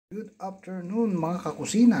Good afternoon mga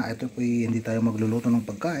kakusina. Ito po hindi tayo magluluto ng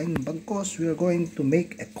pagkain bagkos we are going to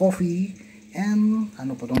make a coffee. And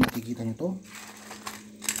ano po itong nakikita nyo to?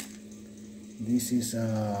 This is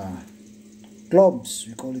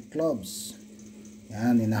cloves. We call it cloves.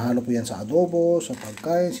 Yan, inahalo po yan sa adobo, sa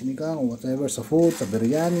pagkain, sinigang, or whatever, sa food, sa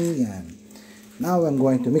biryani. Yan. Now I'm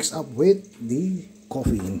going to mix up with the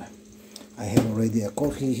coffee. I have already a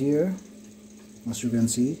coffee here, as you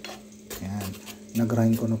can see. Yan.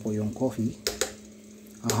 Nag-grind ko na po yung coffee.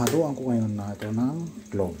 Hahaluan ko ngayon na ito ng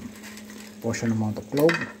clove. Portion amount of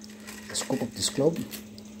clove. A scoop of this clove.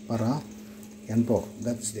 Para, yan po.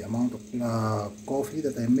 That's the amount of coffee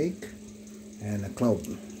that I make. And a clove.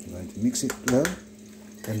 I'm going to mix it well.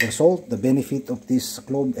 And the salt, the benefit of this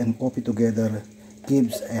clove and coffee together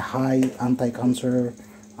gives a high anti-cancer,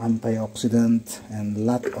 antioxidant, and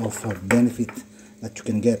lot of benefit that you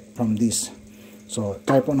can get from this. So,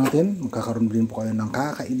 try po natin. Magkakaroon din po kayo ng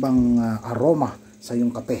kakaibang aroma sa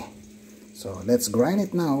yung kape. So, let's grind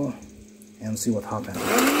it now and see what happens.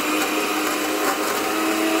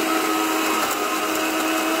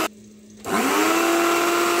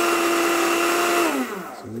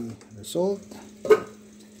 See, the result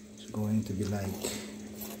is going to be like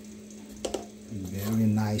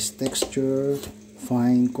very nice texture,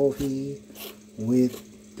 fine coffee with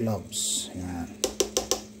cloves. Yan.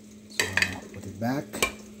 Back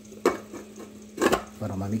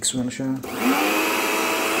para ma-mix well siya. There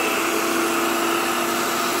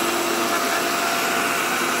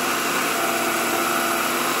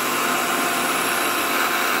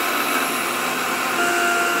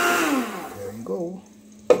you go.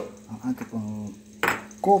 Ang ating pong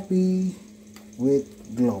coffee with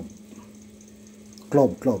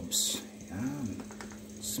cloves. Yan.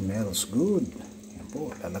 Smells good. Yan po.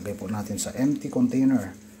 Lalagay po natin sa empty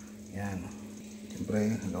container. Yan.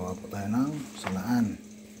 Siyempre, nagawa po tayo ng salaan.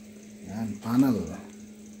 Yan, panel.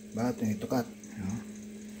 Bakit yung itukat?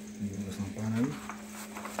 Yung gusto ng panel.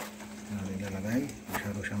 Yan, ilalagay.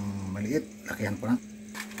 Masyado siyang maliit. Lakihan po na.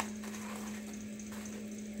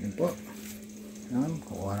 Yan po. Yan,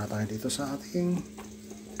 kukuha na tayo dito sa ating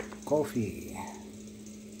coffee.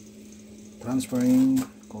 Transferring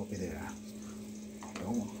coffee there.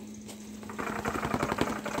 So,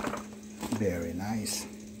 very nice.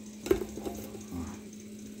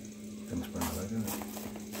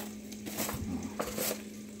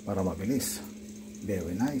 Para mabilis.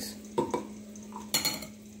 Very nice.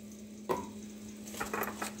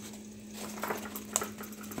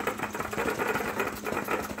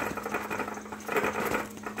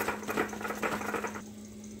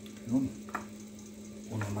 Yun.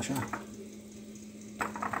 Puno na siya.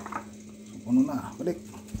 So, puno na. Balik.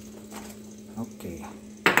 Okay.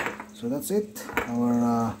 So that's it.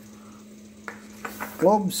 Our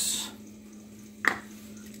cloves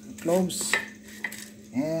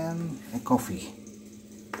and a coffee.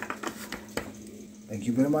 Thank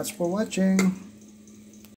you very much for watching.